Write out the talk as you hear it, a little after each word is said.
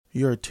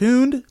You're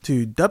tuned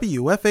to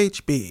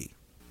WFHB.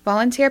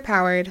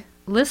 Volunteer-powered,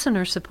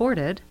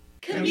 listener-supported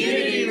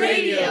community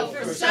radio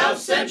for South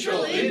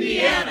Central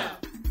Indiana.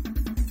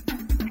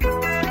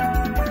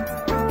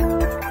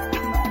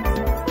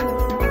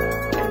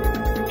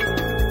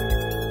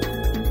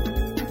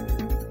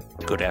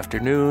 Good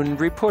afternoon.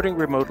 Reporting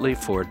remotely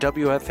for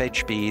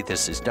WFHB,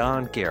 this is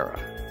Don Guerra.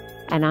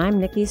 And I'm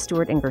Nikki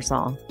Stewart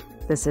Ingersoll.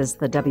 This is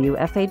the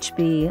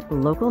WFHB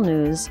local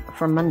news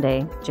for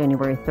Monday,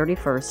 January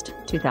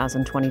 31st,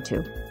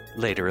 2022.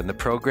 Later in the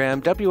program,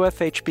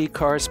 WFHB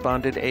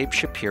correspondent Abe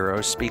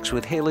Shapiro speaks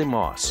with Haley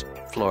Moss,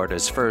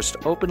 Florida's first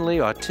openly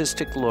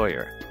autistic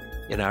lawyer,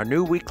 in our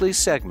new weekly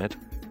segment,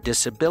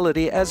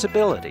 Disability as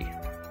Ability.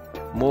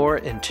 More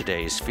in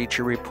today's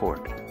feature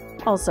report.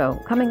 Also,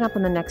 coming up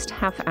in the next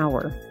half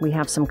hour, we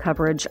have some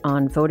coverage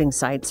on voting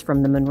sites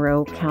from the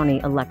Monroe County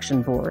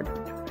Election Board.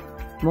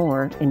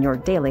 More in your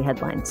daily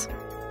headlines.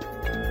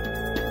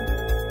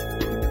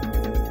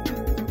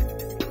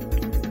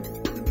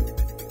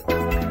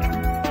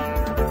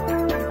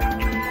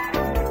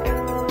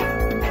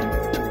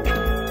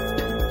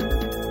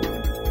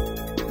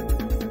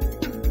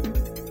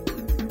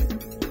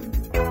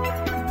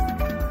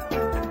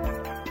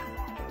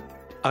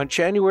 On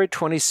January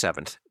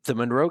 27th, the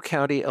Monroe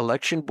County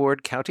Election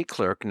Board County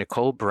Clerk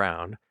Nicole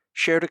Brown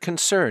shared a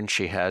concern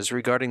she has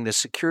regarding the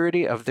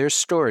security of their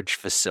storage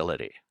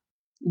facility.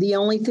 The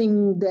only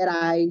thing that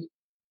I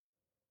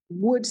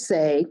would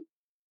say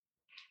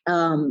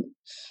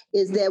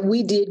is that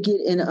we did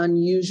get an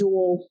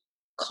unusual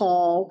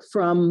call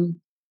from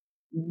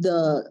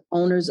the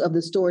owners of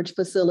the storage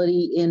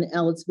facility in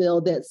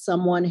Ellettsville that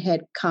someone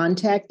had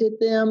contacted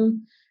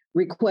them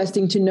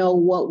requesting to know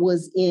what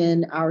was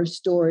in our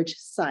storage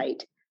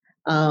site.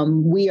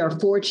 We are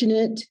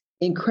fortunate,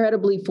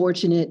 incredibly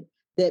fortunate,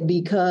 that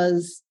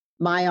because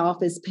my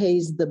office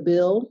pays the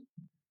bill,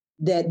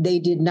 that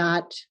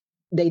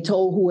they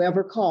told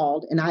whoever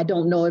called, and I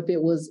don't know if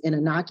it was an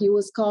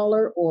innocuous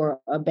caller or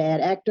a bad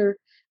actor,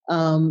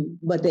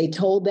 but they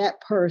told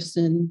that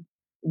person,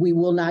 we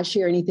will not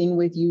share anything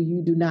with you.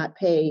 You do not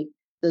pay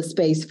the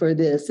space for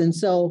this. And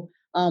so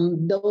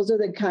those are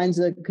the kinds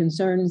of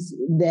concerns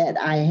that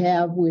I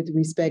have with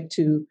respect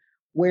to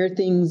where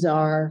things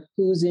are,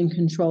 who's in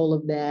control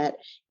of that.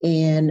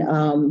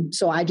 And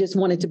so I just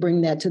wanted to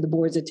bring that to the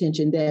board's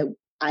attention that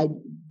I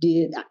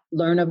did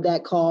learn of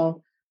that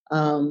call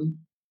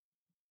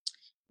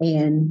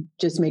and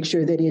just make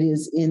sure that it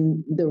is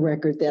in the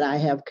record that I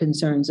have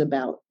concerns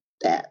about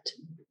that.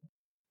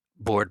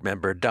 Board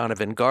member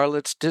Donovan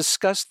Garlitz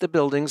discussed the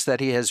buildings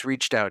that he has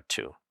reached out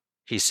to.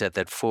 He said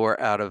that 4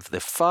 out of the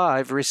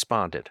 5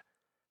 responded.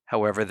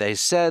 However, they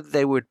said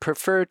they would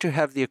prefer to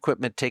have the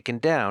equipment taken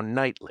down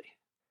nightly.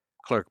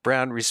 Clerk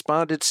Brown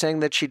responded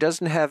saying that she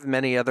doesn't have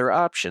many other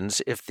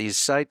options if these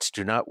sites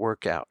do not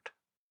work out.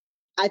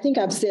 I think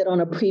I've said on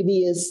a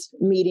previous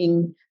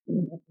meeting,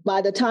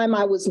 by the time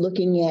I was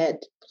looking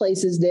at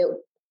places that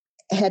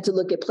had to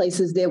look at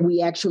places that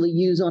we actually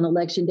use on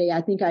Election Day,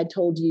 I think I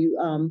told you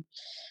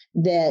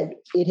that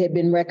it had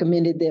been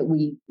recommended that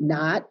we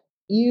not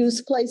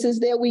use places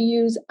that we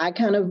use. I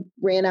kind of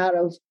ran out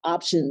of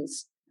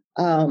options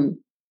and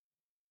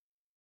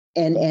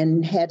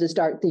had to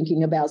start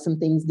thinking about some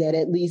things that,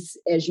 at least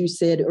as you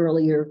said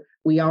earlier,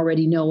 we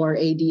already know are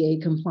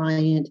ADA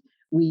compliant.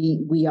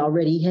 We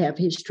already have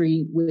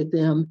history with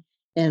them.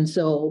 And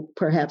so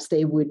perhaps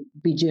they would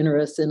be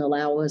generous and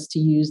allow us to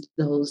use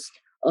those,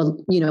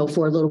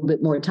 for a little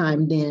bit more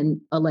time than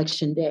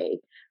Election Day.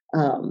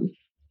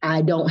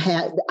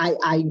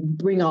 I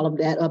bring all of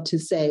that up to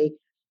say,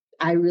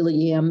 I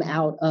really am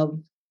out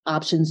of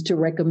options to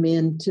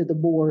recommend to the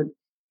board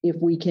if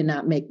we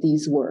cannot make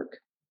these work.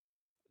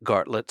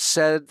 Gartlett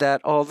said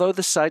that although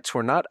the sites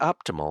were not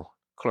optimal,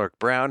 Clerk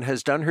Brown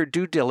has done her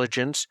due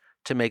diligence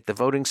to make the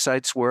voting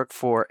sites work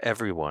for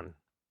everyone.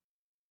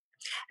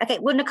 Okay,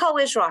 well, Nicole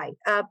is right.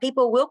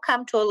 People will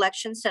come to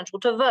Election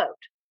Central to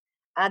vote.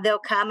 They'll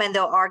come and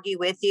they'll argue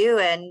with you,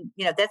 and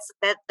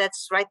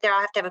that's right there. I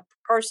have to have a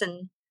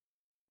person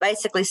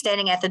basically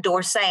standing at the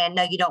door saying,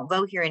 no, you don't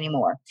vote here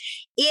anymore.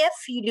 If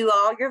you do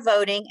all your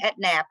voting at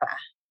Napa,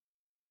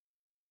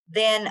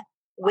 then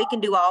we can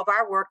do all of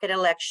our work at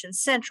Election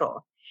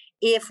Central.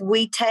 If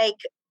we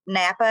take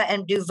Napa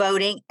and do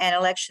voting and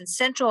Election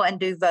Central and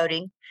do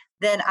voting,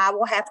 then I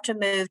will have to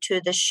move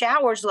to the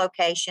Showers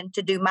location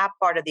to do my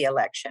part of the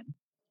election.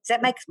 Does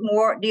that make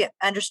more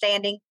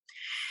understanding?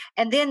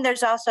 And then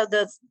there's also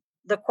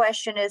the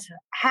question is,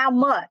 how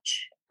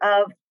much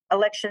of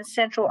Election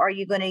Central are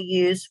you going to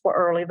use for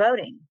early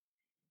voting?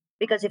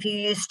 Because if you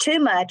use too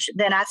much,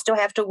 then I still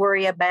have to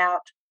worry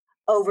about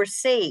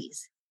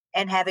overseas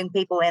and having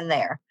people in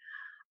there.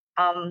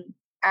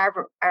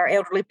 Our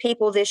elderly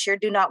people this year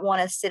do not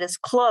want to sit as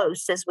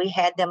close as we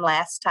had them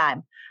last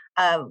time.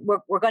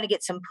 We're going to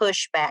get some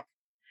pushback.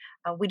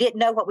 We didn't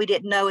know what we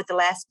didn't know at the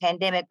last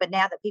pandemic, but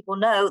now that people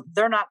know,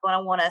 they're not going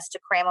to want us to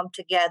cram them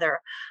together.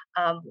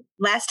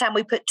 Last time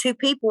we put 2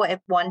 people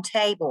at one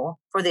table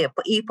for the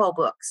e-poll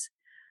books.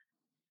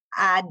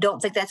 I don't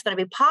think that's going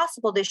to be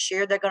possible this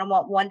year. They're going to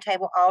want one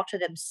table all to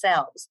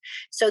themselves.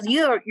 So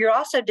you're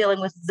also dealing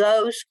with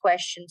those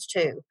questions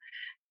too.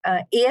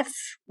 If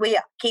we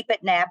keep it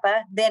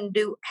Napa, then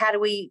how do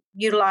we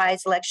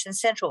utilize Election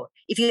Central?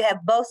 If you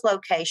have both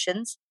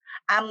locations,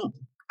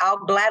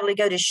 I'll gladly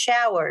go to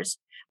Showers,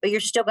 but you're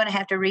still going to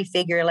have to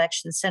refigure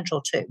Election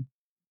Central too.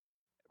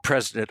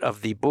 President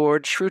of the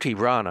board, Shruti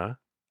Rana,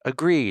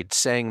 agreed,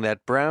 saying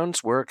that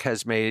Brown's work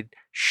has made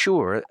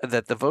sure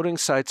that the voting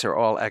sites are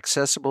all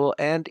accessible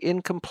and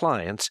in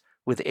compliance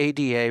with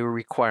ADA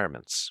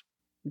requirements.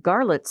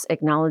 Garlitz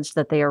acknowledged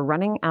that they are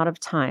running out of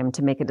time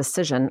to make a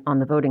decision on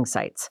the voting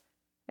sites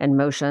and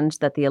motioned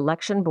that the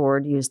election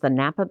board use the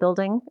Napa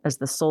building as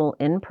the sole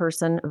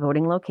in-person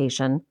voting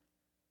location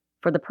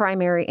for the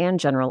primary and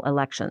general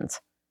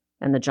elections,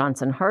 and the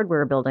Johnson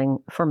Hardware building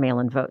for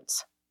mail-in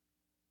votes.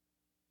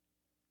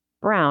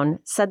 Brown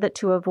said that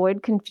to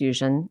avoid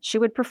confusion, she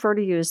would prefer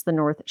to use the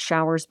North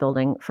Showers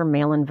building for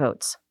mail-in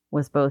votes,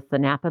 with both the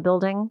Napa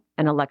building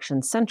and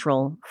Election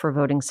Central for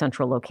voting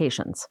central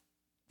locations.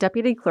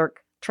 Deputy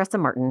Clerk Tressa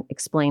Martin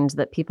explained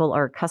that people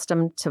are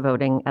accustomed to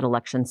voting at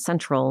Election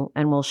Central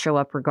and will show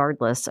up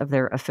regardless of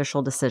their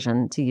official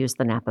decision to use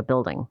the Napa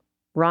building.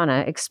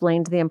 Rana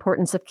explained the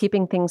importance of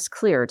keeping things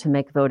clear to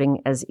make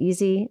voting as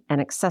easy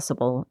and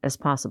accessible as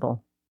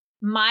possible.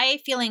 My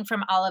feeling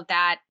from all of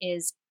that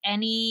is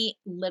any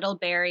little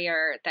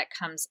barrier that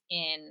comes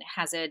in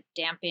has a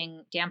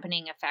dampening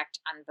effect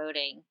on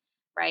voting,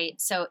 right?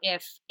 So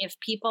if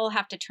people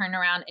have to turn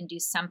around and do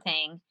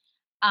something,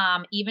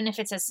 even if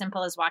it's as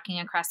simple as walking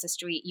across the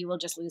street, you will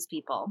just lose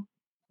people,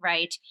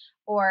 right?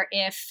 Or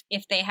if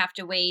they have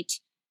to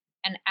wait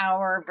an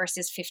hour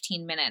versus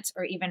 15 minutes,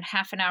 or even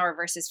half an hour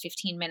versus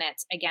 15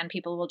 minutes, again,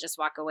 people will just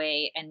walk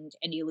away and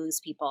you lose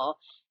people.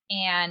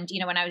 And,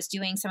 when I was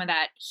doing some of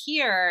that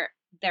here,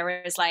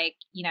 there was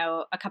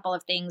a couple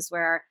of things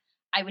where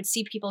I would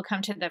see people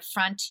come to the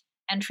front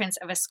entrance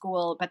of a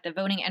school, but the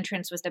voting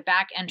entrance was the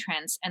back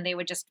entrance, and they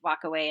would just walk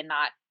away and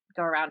not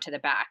go around to the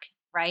back,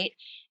 right?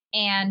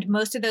 And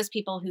most of those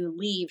people who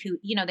leave,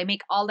 they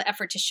make all the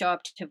effort to show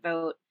up to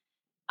vote,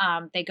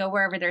 they go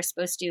wherever they're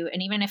supposed to.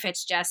 And even if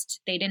it's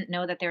just they didn't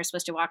know that they were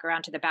supposed to walk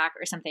around to the back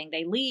or something,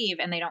 they leave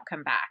and they don't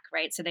come back,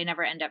 right? So they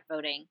never end up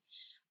voting.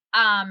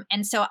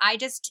 And so I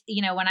just,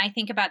 when I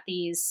think about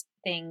these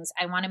things,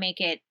 I want to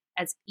make it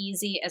as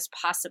easy as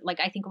possible.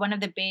 I think one of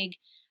the big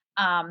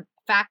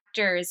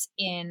factors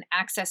in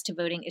access to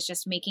voting is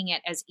just making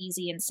it as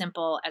easy and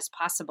simple as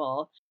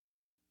possible.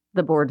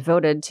 The board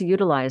voted to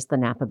utilize the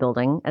Napa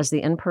building as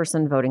the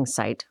in-person voting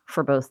site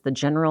for both the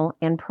general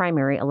and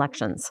primary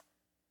elections,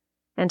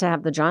 and to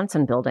have the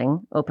Johnson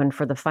building open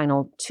for the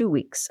final 2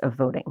 weeks of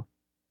voting.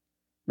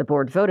 The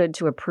board voted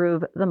to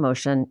approve the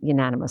motion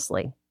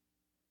unanimously.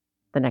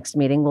 The next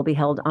meeting will be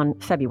held on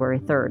February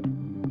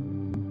 3rd.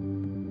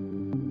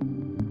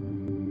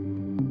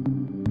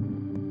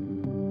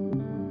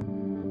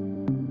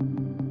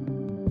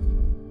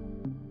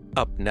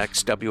 Up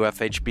next,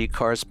 WFHB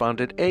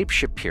correspondent Abe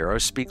Shapiro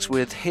speaks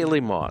with Haley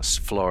Moss,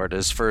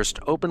 Florida's first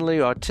openly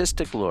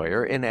autistic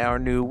lawyer, in our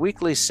new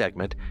weekly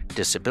segment,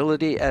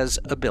 Disability as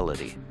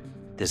Ability.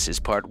 This is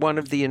part 1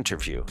 of the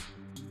interview.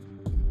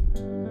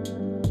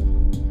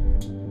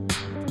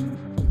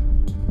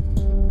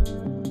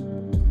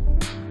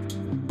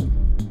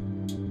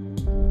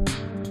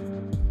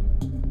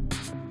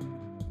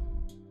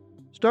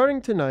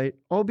 Starting tonight,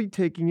 I'll be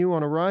taking you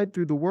on a ride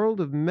through the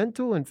world of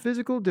mental and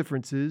physical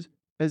differences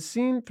as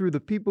seen through the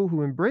people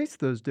who embrace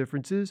those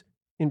differences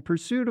in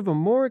pursuit of a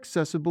more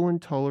accessible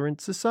and tolerant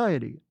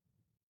society.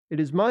 It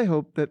is my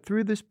hope that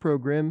through this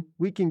program,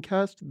 we can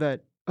cast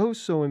that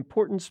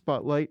oh-so-important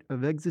spotlight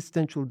of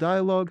existential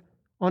dialogue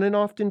on an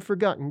often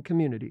forgotten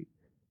community,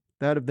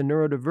 that of the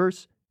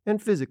neurodiverse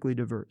and physically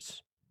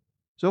diverse.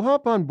 So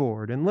hop on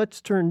board and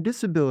let's turn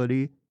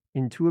disability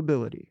into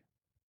ability.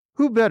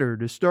 Who better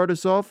to start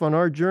us off on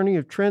our journey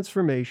of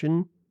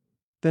transformation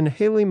than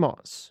Haley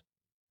Moss?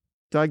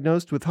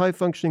 Diagnosed with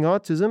high-functioning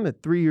autism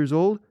at 3 years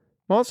old,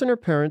 Moss and her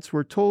parents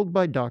were told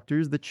by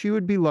doctors that she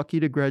would be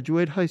lucky to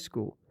graduate high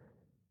school.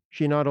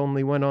 She not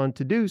only went on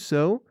to do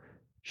so,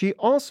 she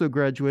also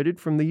graduated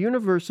from the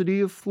University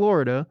of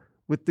Florida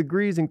with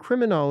degrees in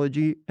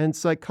criminology and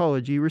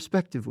psychology,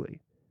 respectively.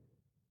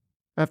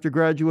 After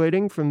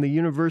graduating from the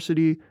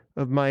University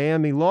of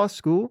Miami Law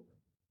School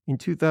in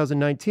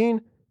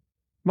 2019,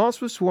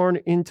 Moss was sworn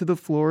into the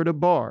Florida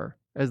bar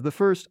as the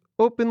first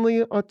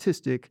openly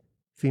autistic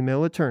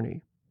female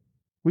attorney.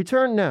 We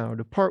turn now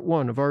to part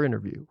 1 of our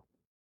interview.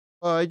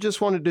 I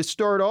just wanted to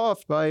start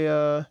off by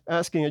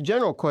asking a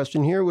general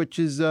question here, which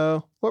is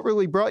what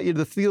really brought you to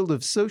the field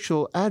of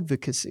social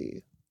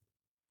advocacy?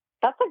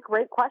 That's a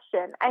great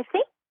question. I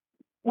think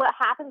what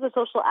happens with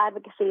social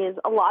advocacy is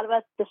a lot of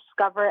us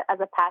discover it as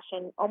a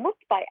passion almost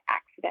by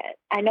accident.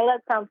 I know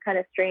that sounds kind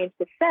of strange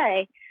to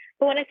say,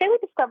 but when I say we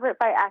discover it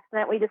by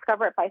accident, we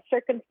discover it by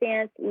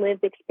circumstance,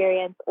 lived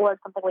experience, or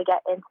something we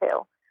get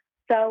into.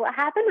 So what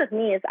happened with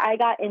me is I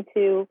got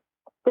into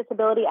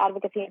disability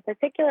advocacy in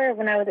particular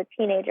when I was a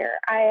teenager.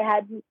 I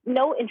had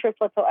no interest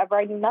whatsoever.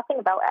 I knew nothing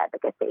about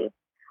advocacy.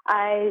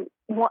 I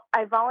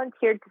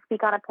volunteered to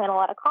speak on a panel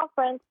at a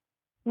conference,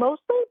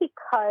 mostly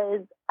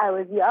because I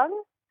was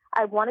young.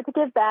 I wanted to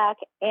give back,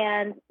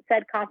 and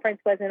said conference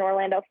was in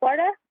Orlando,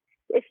 Florida.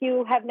 If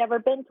you have never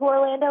been to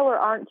Orlando or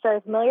aren't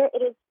very familiar,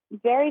 it is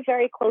very,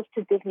 very close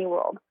to Disney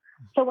World.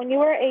 So when you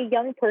are a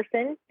young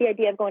person, the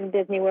idea of going to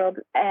Disney World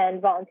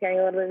and volunteering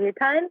a little bit of your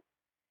time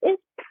is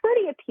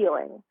pretty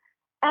appealing.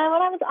 And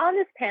when I was on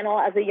this panel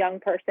as a young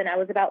person, I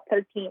was about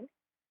 13.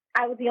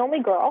 I was the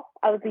only girl.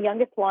 I was the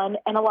youngest one.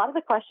 And a lot of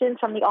the questions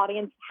from the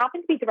audience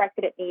happened to be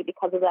directed at me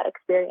because of that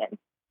experience.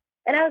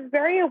 And I was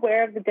very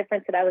aware of the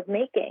difference that I was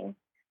making.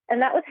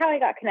 And that was how I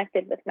got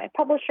connected with my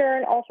publisher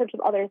and all sorts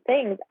of other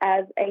things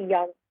as a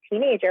young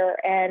teenager.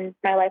 And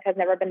my life has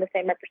never been the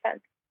same ever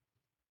since.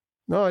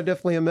 No, I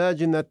definitely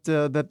imagine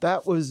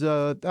that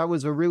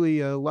was a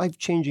really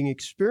life-changing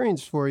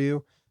experience for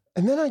you.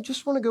 And then I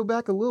just want to go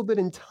back a little bit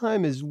in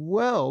time as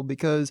well,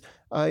 because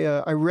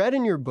I read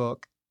in your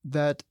book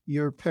that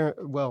your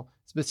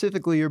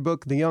specifically your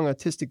book, The Young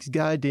Autistic's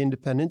Guide to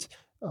Independence,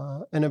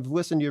 and I've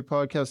listened to your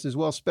podcast as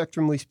well,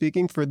 Spectrumly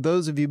Speaking. For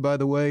those of you, by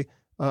the way,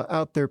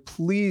 out there,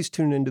 please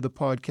tune into the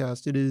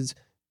podcast. It is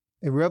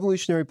a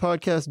revolutionary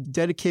podcast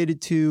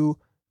dedicated to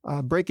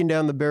breaking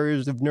down the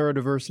barriers of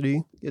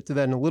neurodiversity. Get to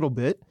that in a little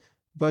bit.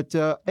 But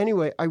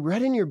anyway, I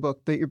read in your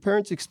book that your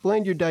parents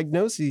explained your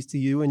diagnoses to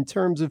you in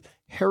terms of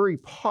Harry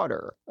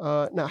Potter.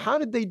 Now, how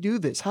did they do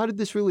this? How did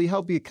this really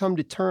help you come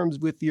to terms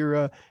with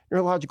your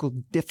neurological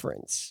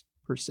difference,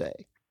 per se?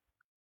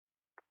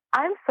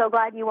 I'm so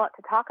glad you want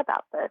to talk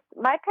about this.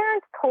 My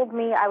parents told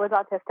me I was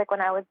autistic when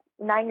I was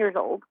 9 years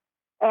old,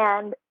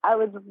 and I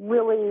was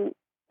really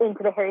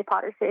into the Harry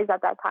Potter series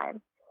at that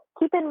time.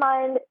 Keep in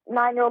mind,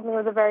 9-year-old me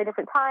was a very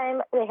different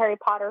time. The Harry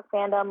Potter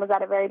fandom was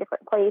at a very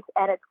different place,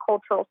 and its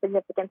cultural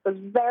significance was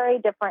very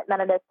different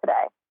than it is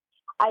today.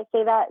 I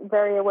say that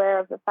very aware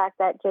of the fact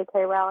that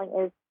J.K.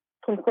 Rowling is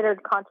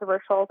considered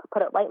controversial, to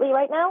put it lightly,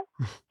 right now.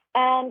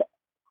 And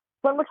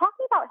when we're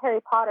talking about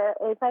Harry Potter,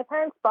 my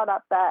parents brought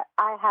up that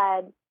I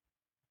had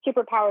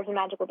superpowers and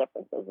magical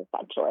differences,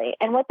 essentially.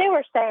 And what they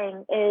were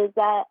saying is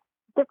that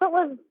different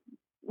was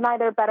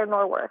neither better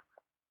nor worse.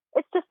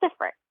 It's just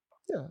different.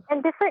 Yeah.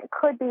 And different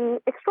could be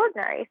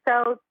extraordinary.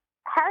 So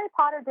Harry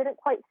Potter didn't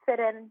quite fit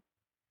in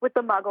with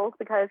the Muggles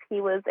because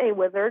he was a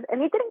wizard,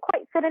 and he didn't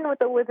quite fit in with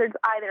the wizards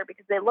either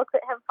because they looked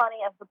at him funny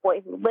as the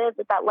boy who lived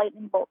with that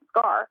lightning bolt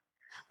scar.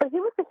 But he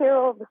was the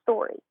hero of the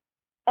story,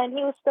 and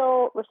he was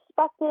still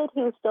respected.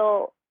 He was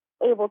still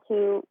able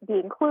to be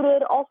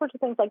included, all sorts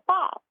of things like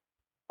that.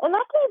 And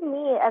that gave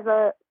me, as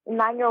a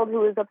 9-year-old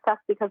who was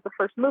obsessed because the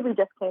first movie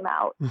just came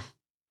out,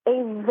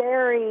 a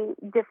very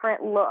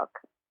different look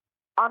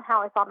on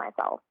how I saw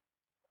myself.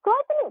 So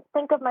I didn't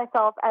think of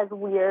myself as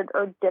weird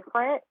or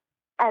different,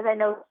 as I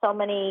know so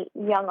many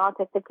young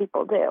autistic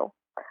people do.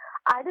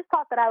 I just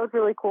thought that I was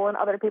really cool and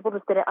other people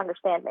just didn't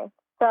understand me.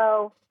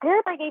 So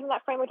thereby gave me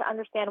that framework to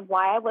understand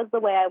why I was the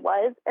way I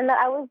was, and that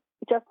I was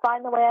just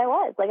fine the way I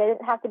was. Like, I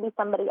didn't have to be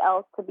somebody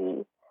else to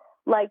be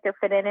liked or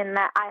fit in, and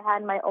that I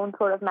had my own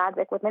sort of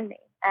magic within me.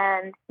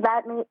 And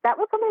that was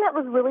something that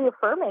was really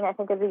affirming, I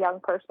think, as a young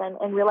person,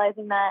 and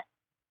realizing that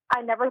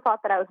I never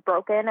thought that I was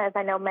broken, as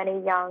I know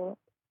many young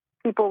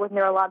people with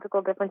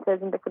neurological differences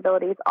and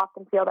disabilities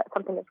often feel that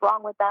something is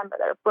wrong with them, or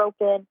they're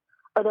broken,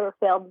 or they're a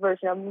failed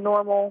version of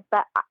normal.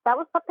 That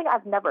was something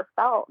I've never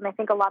felt. And I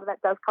think a lot of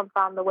that does come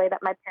from the way that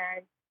my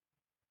parents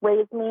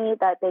raised me,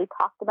 that they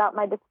talked about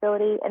my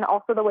disability, and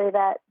also the way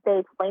that they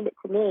explained it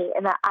to me,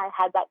 and that I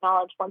had that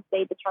knowledge once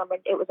they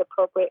determined it was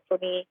appropriate for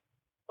me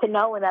to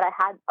know, and that I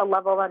had a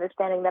level of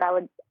understanding that I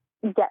would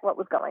get what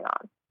was going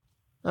on.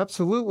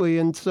 Absolutely.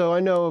 And so I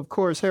know, of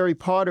course, Harry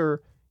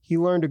Potter, he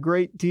learned a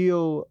great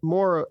deal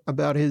more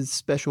about his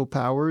special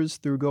powers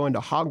through going to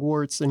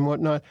Hogwarts and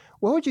whatnot.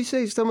 What would you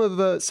say some of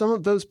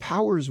those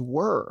powers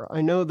were?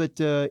 I know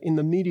that in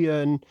the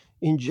media and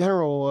in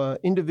general,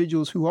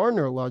 individuals who are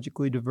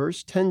neurologically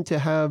diverse tend to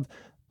have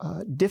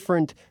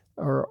different,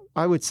 or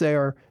I would say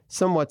are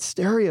somewhat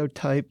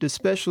stereotyped,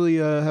 especially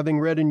having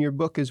read in your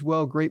book as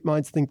well, Great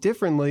Minds Think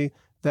Differently,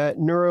 that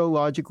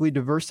neurologically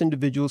diverse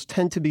individuals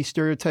tend to be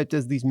stereotyped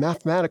as these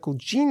mathematical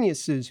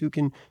geniuses who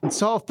can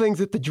solve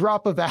things at the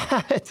drop of a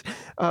hat.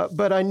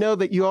 But I know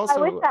that you also...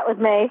 I wish that was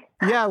me.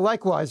 Yeah,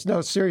 likewise. No,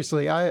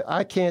 seriously.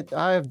 I can't...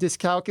 I have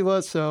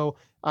dyscalculia, so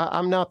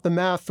I'm not the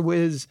math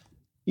whiz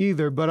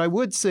either. But I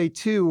would say,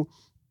 too,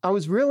 I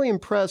was really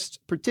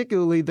impressed,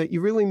 particularly, that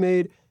you really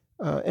made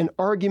an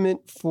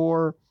argument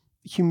for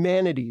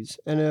humanities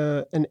and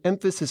an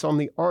emphasis on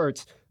the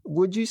arts.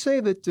 Would you say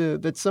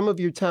that some of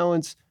your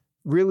talents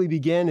really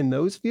began in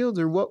those fields,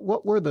 or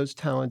what were those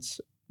talents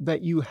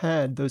that you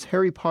had, those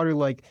Harry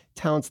Potter-like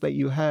talents that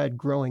you had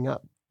growing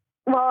up?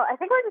 Well, I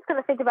think we're just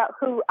going to think about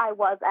who I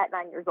was at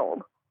 9 years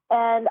old.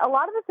 And a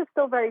lot of this is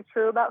still very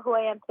true about who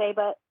I am today,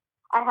 but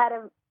I had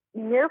a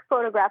near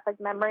photographic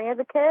memory as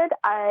a kid.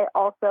 I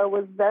also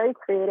was very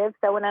creative.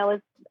 So when I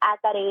was at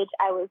that age,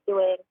 I was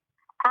doing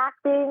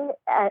acting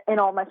in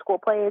all my school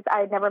plays.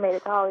 I had never made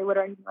it to Hollywood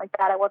or anything like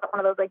that. I wasn't one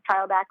of those like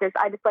child actors.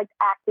 I just liked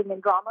acting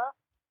and drama.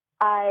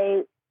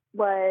 I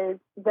was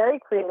very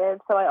creative,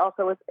 so I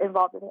also was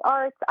involved in the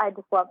arts. I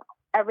just loved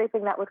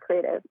everything that was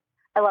creative.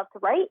 I loved to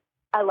write.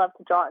 I loved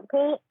to draw and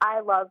paint.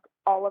 I loved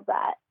all of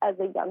that as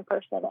a young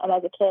person and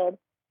as a kid.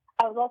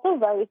 I was also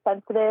very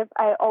sensitive.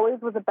 I always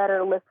was a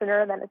better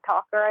listener than a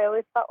talker, I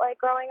always felt like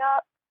growing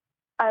up.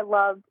 I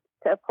loved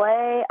to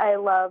play. I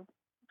loved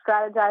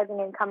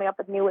strategizing and coming up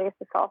with new ways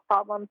to solve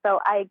problems. So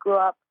I grew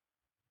up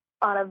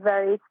on a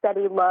very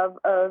steady love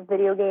of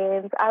video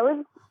games. I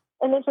was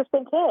an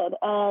interesting kid,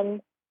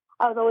 and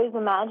I was always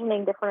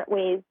imagining different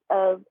ways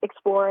of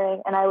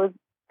exploring. And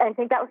I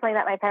think that was something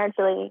that my parents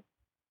really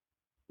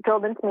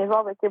drilled into me as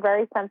well. Like, you're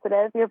very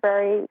sensitive, you're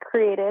very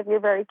creative, you're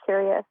very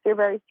curious, you're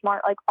very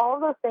smart. Like, all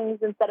of those things,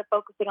 instead of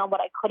focusing on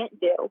what I couldn't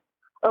do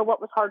or what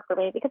was hard for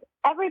me, because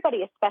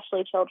everybody,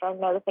 especially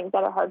children, know the things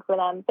that are hard for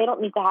them. They don't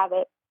need to have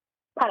it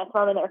kind of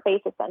thrown in their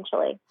face,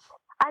 essentially.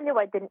 I knew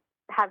I didn't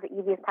have the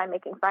easiest time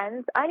making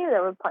friends. I knew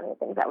there were plenty of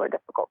things that were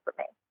difficult for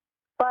me.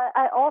 But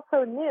I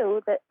also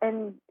knew that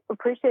and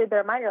appreciated the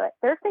reminder that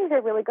there's things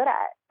you're really good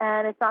at.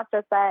 And it's not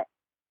just that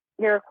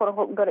you're quote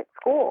unquote good at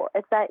school.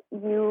 It's that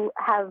you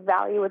have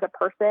value as a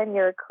person,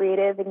 you're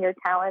creative, and your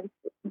talents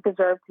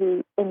deserve to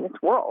be in this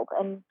world.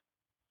 And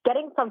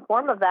getting some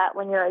form of that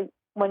when you're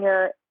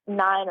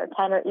 9 or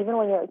 10 or even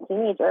when you're a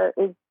teenager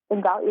is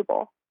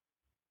invaluable.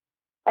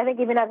 I think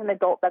even as an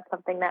adult, that's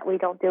something that we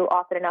don't do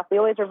often enough. We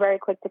always are very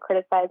quick to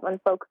criticize when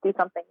folks do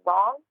something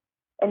wrong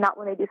and not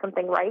when they do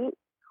something right.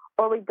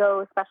 Or we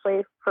go,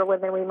 especially for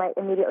women, we might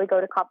immediately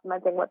go to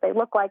complimenting what they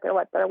look like or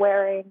what they're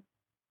wearing,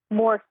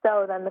 more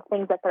so than the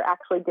things that they're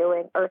actually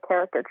doing or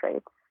character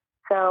traits.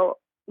 So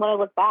when I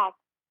look back,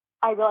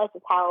 I realize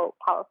just how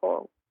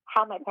powerful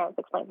how my parents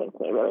explained things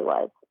to me really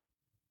was.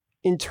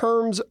 In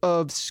terms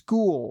of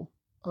school,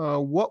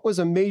 what was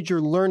a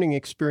major learning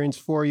experience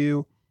for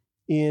you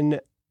in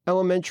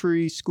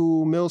elementary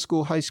school, middle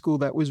school, high school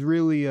that was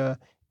really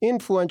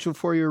influential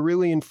for you, or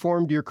really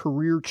informed your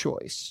career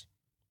choice?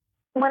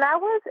 When I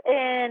was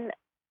in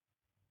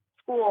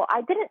school,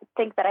 I didn't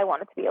think that I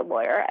wanted to be a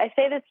lawyer. I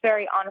say this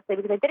very honestly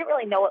because I didn't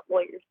really know what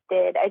lawyers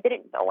did. I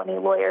didn't know any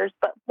lawyers,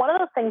 but one of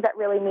those things that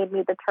really made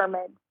me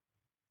determined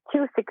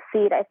to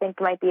succeed, I think,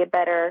 might be a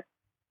better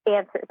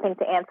thing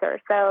to answer.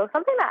 So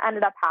something that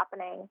ended up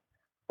happening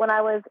when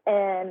I was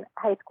in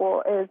high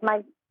school is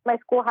my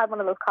school had one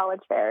of those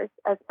college fairs,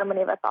 as so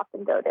many of us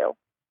often go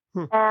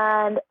to.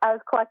 And I was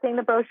collecting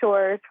the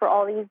brochures for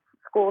all these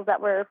schools that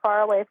were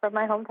far away from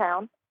my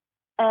hometown.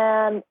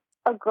 And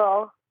a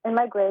girl in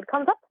my grade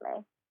comes up to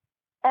me.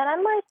 And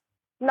I'm like,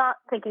 not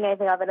thinking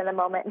anything of it in the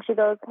moment. And she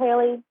goes,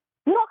 "Haley,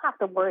 you don't have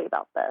to worry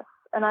about this."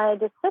 And I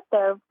just sit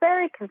there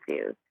very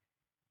confused.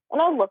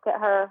 And I look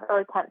at her, or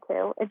attempt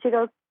to, and she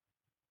goes,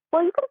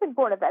 "Well, you could have been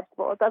born a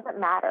vegetable. It doesn't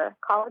matter.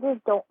 Colleges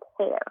don't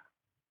care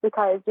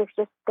because you're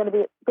just going to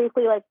be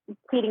basically like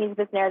feeding into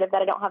this narrative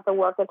that I don't have to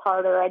work as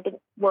hard, or I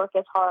didn't work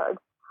as hard,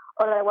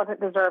 or that I wasn't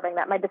deserving,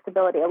 that my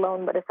disability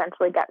alone would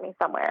essentially get me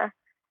somewhere."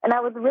 And I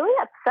was really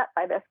upset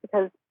by this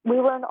because we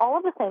were in all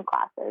of the same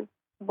classes,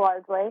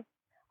 largely.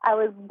 I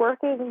was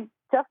working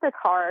just as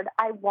hard.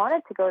 I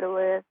wanted to go to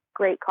a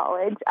great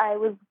college. I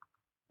was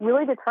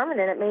really determined,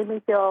 and it made me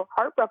feel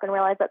heartbroken to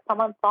realize that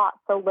someone thought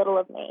so little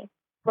of me,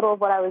 little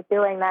of what I was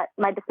doing, that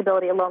my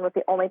disability alone was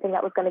the only thing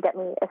that was going to get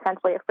me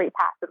essentially a free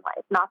pass in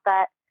life. Not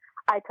that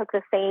I took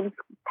the same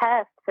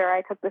tests, or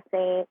I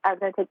was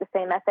going to take the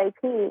same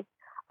SAT,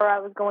 or I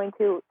was going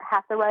to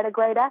have to write a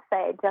great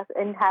essay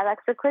and have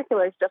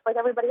extracurriculars just like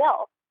everybody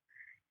else.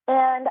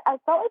 And I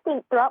felt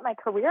like throughout my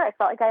career, I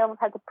felt like I almost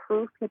had to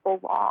prove people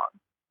wrong.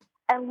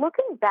 And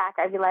looking back,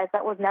 I realized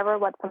that was never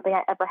something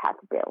I ever had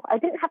to do. I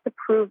didn't have to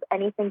prove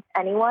anything to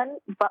anyone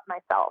but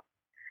myself.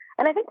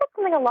 And I think that's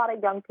something a lot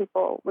of young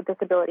people with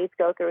disabilities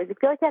go through, is you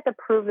feel like you have to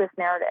prove this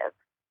narrative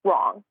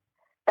wrong,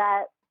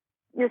 that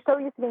you're so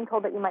used to being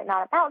told that you might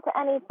not amount to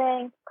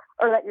anything,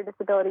 or that your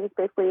disability is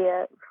basically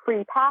a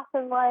free pass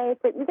in life,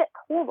 that you get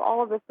told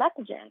all of this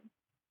messaging.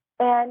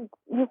 And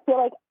you feel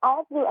like,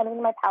 I'll have to do anything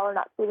in my power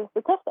not to be the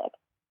statistic.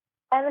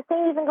 And the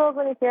same even goes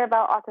when you hear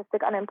about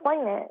autistic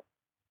unemployment.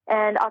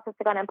 And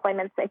autistic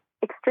unemployment is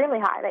extremely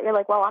high, that you're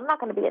like, well, I'm not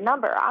going to be a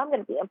number. I'm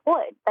going to be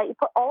employed. That you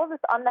put all of this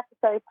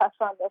unnecessary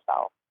pressure on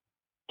yourself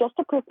just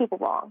to prove people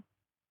wrong.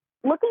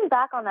 Looking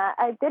back on that,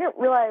 I didn't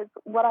realize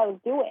what I was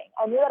doing.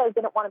 I knew that I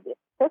didn't want to be a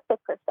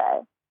statistic per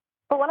se.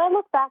 But when I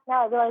look back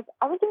now, I realized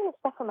I was doing this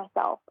stuff for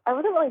myself. I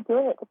wasn't really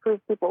doing it to prove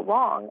people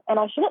wrong, and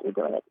I shouldn't be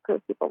doing it to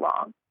prove people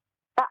wrong.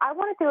 I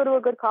wanted to go to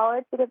a good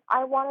college because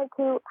I wanted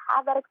to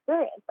have that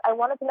experience. I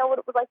wanted to know what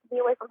it was like to be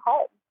away from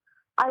home.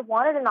 I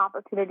wanted an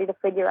opportunity to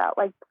figure out,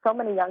 like so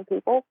many young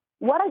people,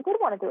 what I did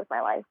want to do with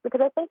my life.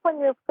 Because I think when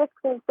you're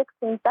 15,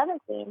 16,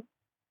 17,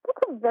 it's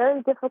a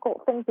very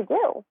difficult thing to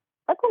do.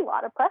 That's a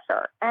lot of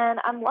pressure. And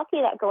I'm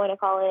lucky that going to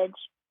college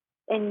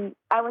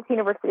I went to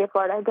University of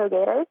Florida, go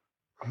Gators,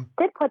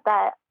 did put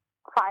that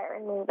fire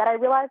in me, that I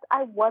realized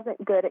I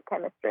wasn't good at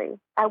chemistry.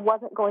 I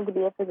wasn't going to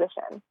be a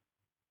physician.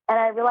 And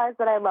I realized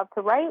that I love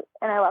to write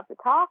and I love to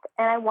talk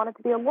and I wanted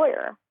to be a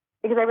lawyer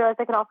because I realized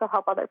I could also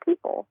help other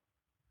people.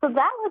 So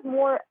that was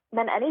more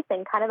than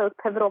anything kind of those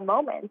pivotal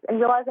moments and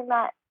realizing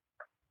that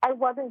I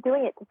wasn't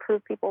doing it to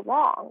prove people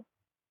wrong.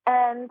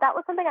 And that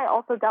was something I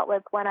also dealt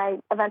with when I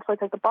eventually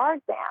took the bar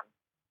exam,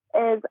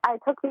 is I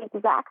took the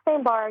exact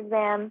same bar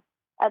exam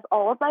as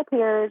all of my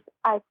peers.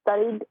 I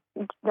studied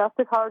just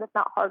as hard, if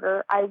not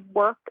harder. I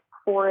worked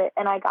for it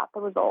and I got the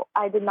result.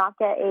 I did not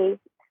get a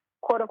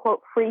quote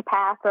unquote free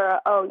pass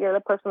or you're the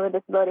person with a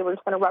disability, we're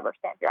just going to rubber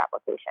stamp your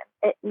application.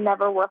 It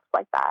never works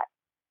like that.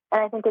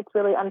 And I think it's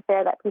really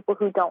unfair that people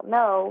who don't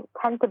know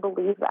tend to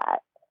believe that.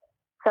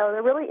 So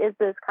there really is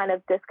this kind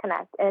of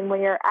disconnect. And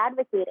when you're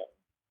advocating,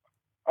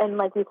 and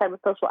like you said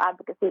with social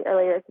advocacy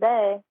earlier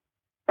today,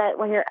 that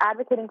when you're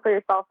advocating for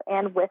yourself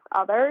and with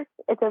others,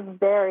 it's a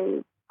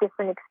very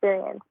different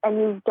experience. And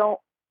you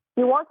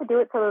want to do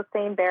it so those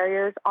same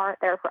barriers aren't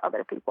there for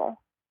other people.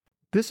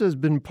 This has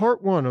been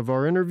part 1 of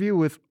our interview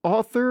with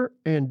author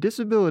and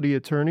disability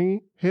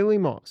attorney Haley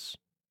Moss.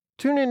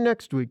 Tune in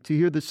next week to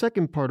hear the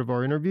second part of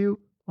our interview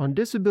on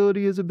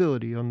Disability is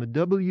Ability on the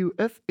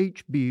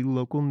WFHB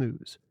Local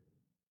News.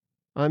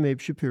 I'm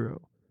Abe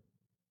Shapiro.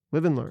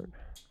 Live and learn.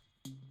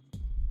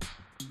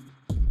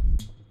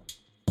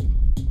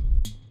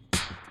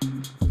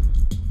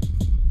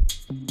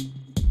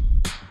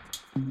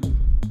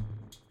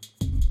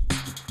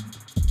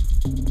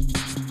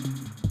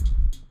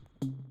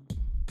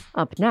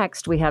 Up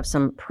next, we have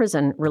some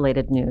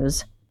prison-related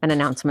news and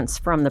announcements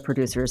from the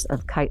producers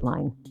of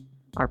KiteLine,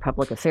 our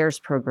public affairs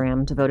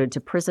program devoted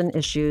to prison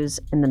issues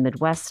in the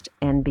Midwest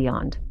and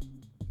beyond.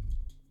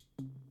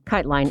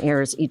 KiteLine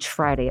airs each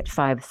Friday at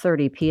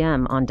 5:30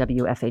 p.m. on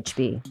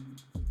WFHB.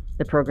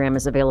 The program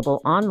is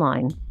available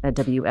online at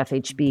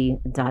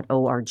wfhb.org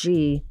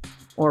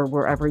or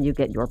wherever you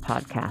get your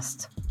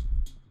podcasts.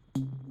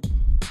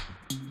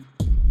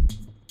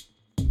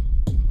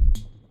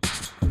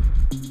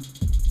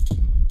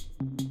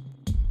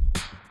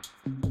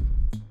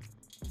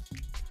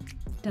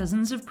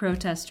 Dozens of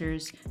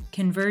protesters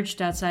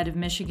converged outside of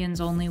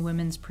Michigan's only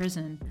women's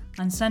prison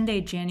on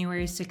Sunday,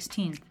 January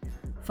 16th,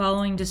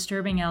 following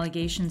disturbing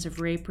allegations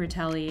of rape,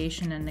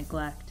 retaliation, and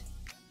neglect.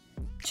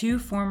 2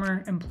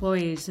 former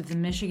employees of the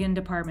Michigan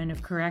Department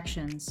of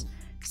Corrections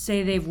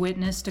say they've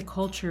witnessed a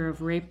culture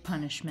of rape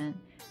punishment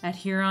at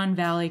Huron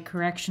Valley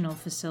Correctional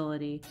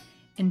Facility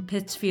in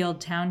Pittsfield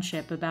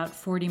Township, about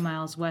 40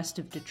 miles west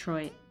of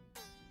Detroit.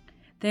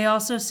 They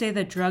also say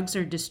that drugs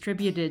are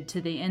distributed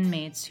to the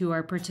inmates who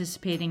are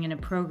participating in a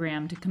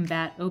program to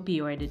combat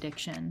opioid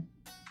addiction.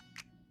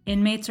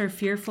 Inmates are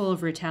fearful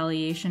of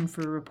retaliation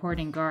for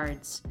reporting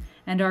guards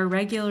and are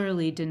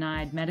regularly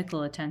denied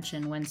medical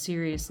attention when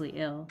seriously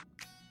ill.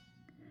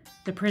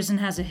 The prison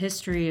has a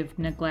history of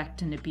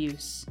neglect and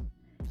abuse.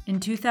 In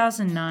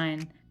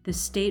 2009, the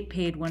state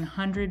paid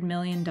 $100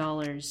 million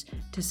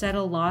to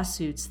settle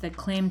lawsuits that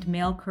claimed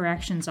male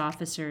corrections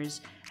officers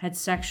had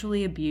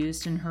sexually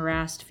abused and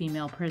harassed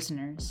female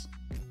prisoners.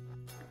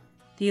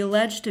 The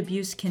alleged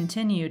abuse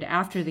continued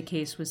after the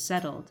case was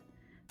settled.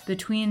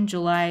 Between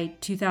July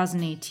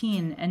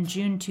 2018 and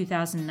June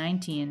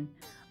 2019,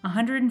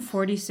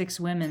 146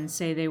 women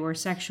say they were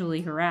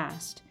sexually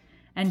harassed,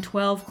 and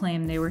 12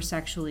 claim they were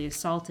sexually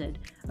assaulted,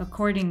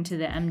 according to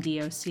the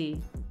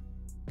MDOC.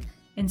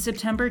 In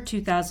September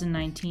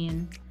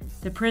 2019,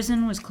 the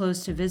prison was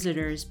closed to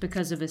visitors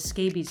because of a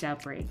scabies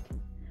outbreak.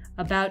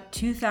 About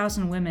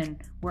 2,000 women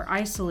were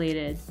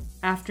isolated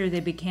after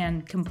they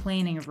began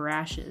complaining of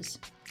rashes.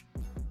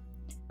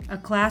 A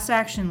class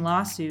action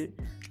lawsuit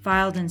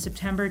filed in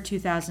September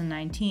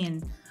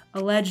 2019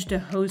 alleged a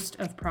host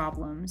of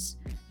problems,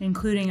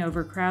 including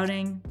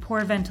overcrowding,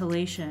 poor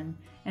ventilation,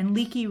 and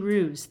leaky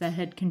roofs that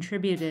had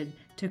contributed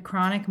to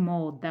chronic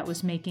mold that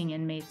was making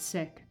inmates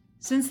sick.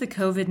 Since the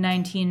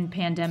COVID-19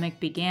 pandemic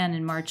began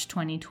in March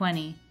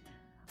 2020,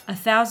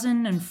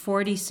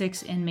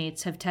 1,046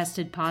 inmates have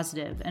tested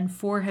positive and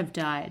 4 have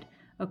died,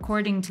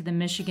 according to the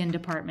Michigan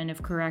Department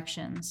of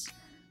Corrections.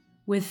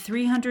 With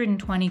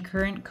 320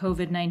 current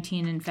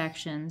COVID-19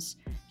 infections,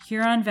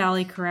 Huron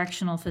Valley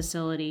Correctional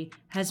Facility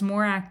has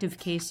more active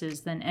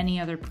cases than any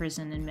other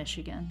prison in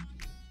Michigan.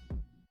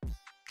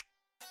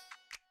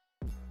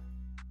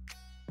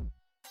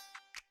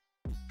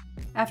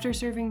 After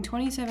serving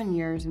 27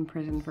 years in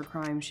prison for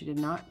crimes she did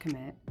not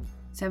commit,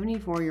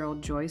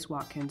 74-year-old Joyce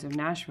Watkins of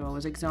Nashville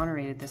was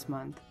exonerated this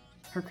month,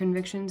 her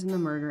convictions in the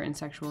murder and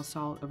sexual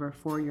assault of her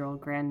 4-year-old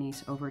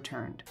grandniece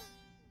overturned.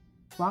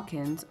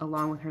 Watkins,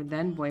 along with her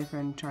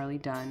then-boyfriend Charlie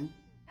Dunn,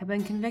 had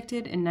been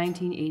convicted in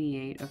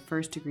 1988 of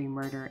first-degree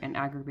murder and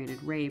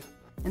aggravated rape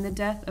and the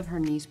death of her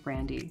niece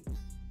Brandy,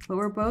 but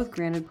were both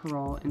granted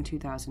parole in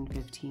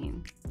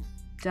 2015.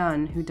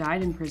 Dunn, who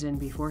died in prison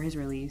before his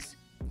release,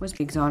 was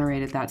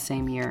exonerated that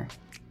same year.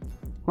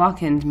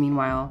 Watkins,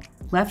 meanwhile,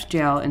 left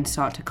jail and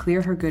sought to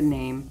clear her good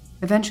name,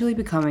 eventually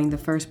becoming the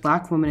first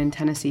Black woman in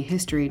Tennessee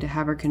history to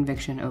have her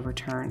conviction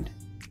overturned.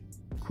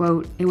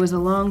 Quote, "It was a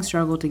long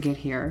struggle to get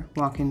here,"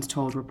 Watkins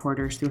told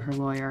reporters through her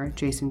lawyer,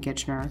 Jason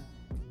Gitchner,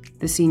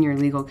 the senior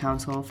legal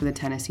counsel for the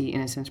Tennessee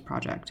Innocence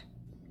Project.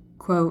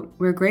 Quote,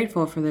 "We're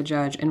grateful for the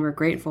judge and we're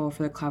grateful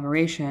for the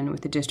collaboration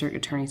with the district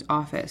attorney's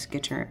office,"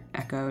 Gitcher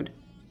echoed.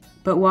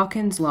 But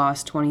Watkins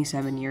lost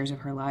 27 years of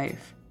her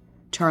life.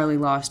 Charlie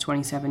lost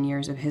 27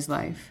 years of his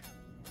life.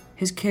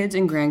 His kids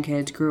and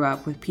grandkids grew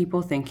up with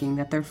people thinking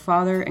that their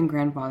father and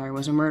grandfather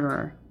was a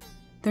murderer.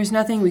 There's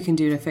nothing we can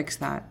do to fix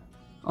that.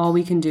 All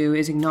we can do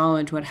is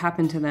acknowledge what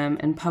happened to them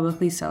and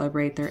publicly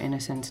celebrate their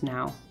innocence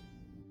now.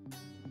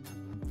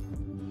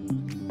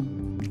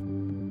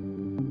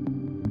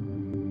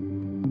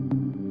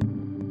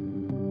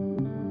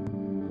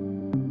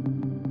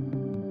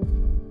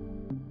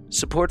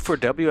 Support for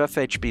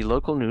WFHB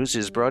Local News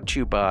is brought to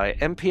you by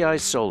MPI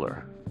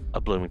Solar, a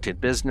Bloomington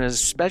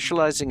business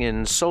specializing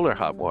in solar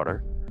hot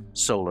water,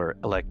 solar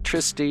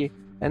electricity,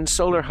 and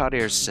solar hot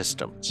air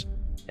systems.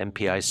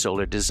 MPI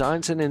Solar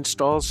designs and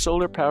installs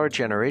solar power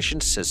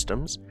generation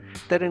systems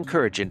that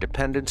encourage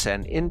independence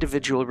and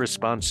individual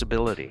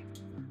responsibility.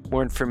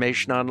 More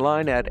information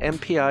online at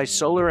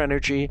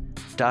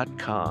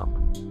mpisolarenergy.com.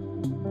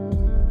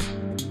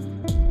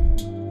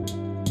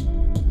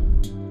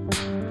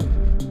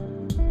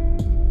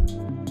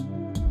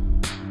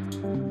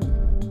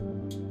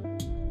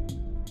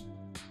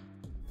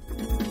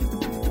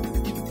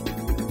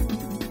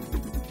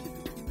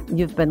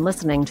 You've been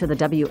listening to the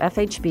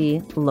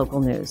WFHB Local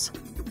News.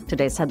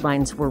 Today's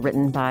headlines were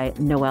written by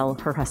Noelle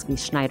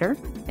Herhusky-Schneider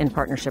in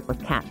partnership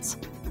with CATS,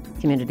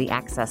 Community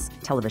Access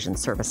Television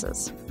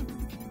Services.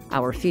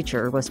 Our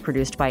feature was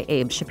produced by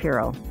Abe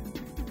Shapiro.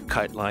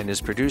 KiteLine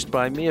is produced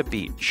by Mia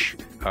Beach.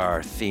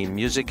 Our theme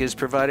music is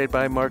provided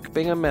by Mark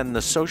Bingham and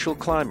the Social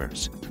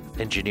Climbers.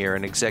 Engineer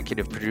and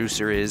executive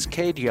producer is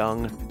Cade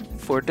Young.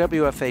 For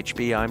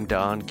WFHB, I'm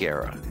Don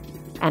Guerra.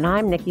 And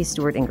I'm Nikki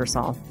Stewart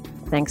Ingersoll.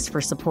 Thanks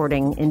for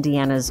supporting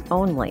Indiana's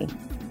only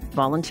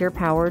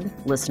volunteer-powered,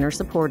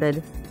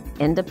 listener-supported,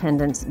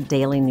 independent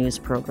daily news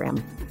program.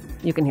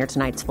 You can hear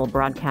tonight's full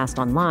broadcast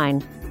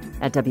online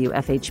at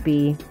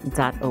wfhb.org.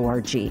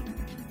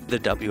 The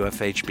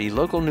WFHB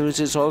Local News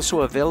is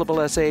also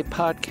available as a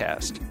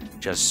podcast.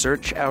 Just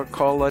search our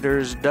call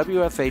letters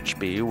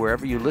WFHB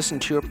wherever you listen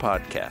to your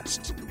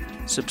podcasts.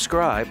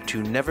 Subscribe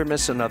to never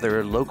miss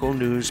another local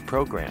news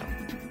program.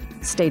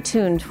 Stay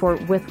tuned for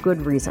With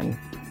Good Reason,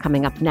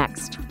 coming up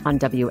next on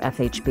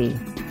WFHB.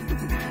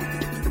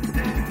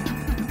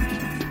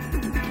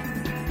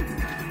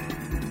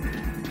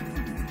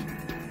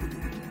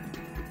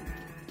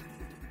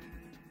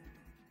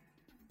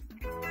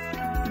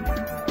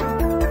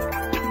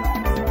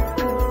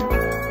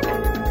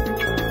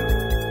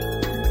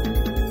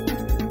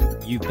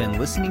 You've been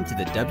listening to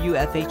the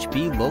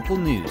WFHB Local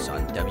News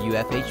on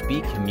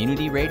WFHB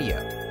Community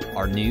Radio.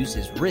 Our news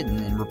is written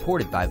and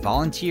reported by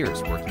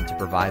volunteers working to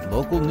provide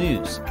local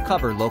news,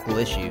 cover local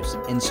issues,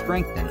 and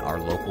strengthen our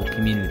local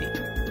community.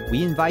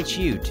 We invite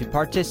you to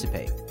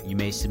participate. You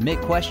may submit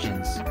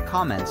questions,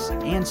 comments,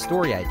 and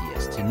story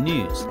ideas to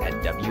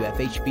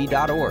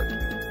news@wfhb.org.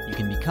 You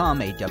can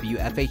become a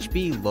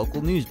WFHB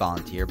Local News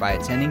volunteer by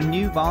attending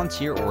new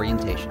volunteer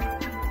orientation.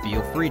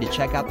 Feel free to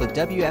check out the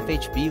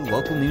WFHB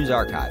Local News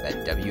Archive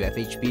at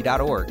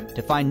wfhb.org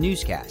to find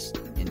newscasts,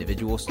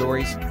 individual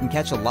stories, and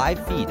catch a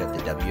live feed of the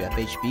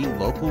WFHB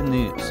Local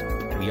News.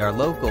 We are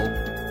local,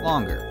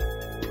 longer.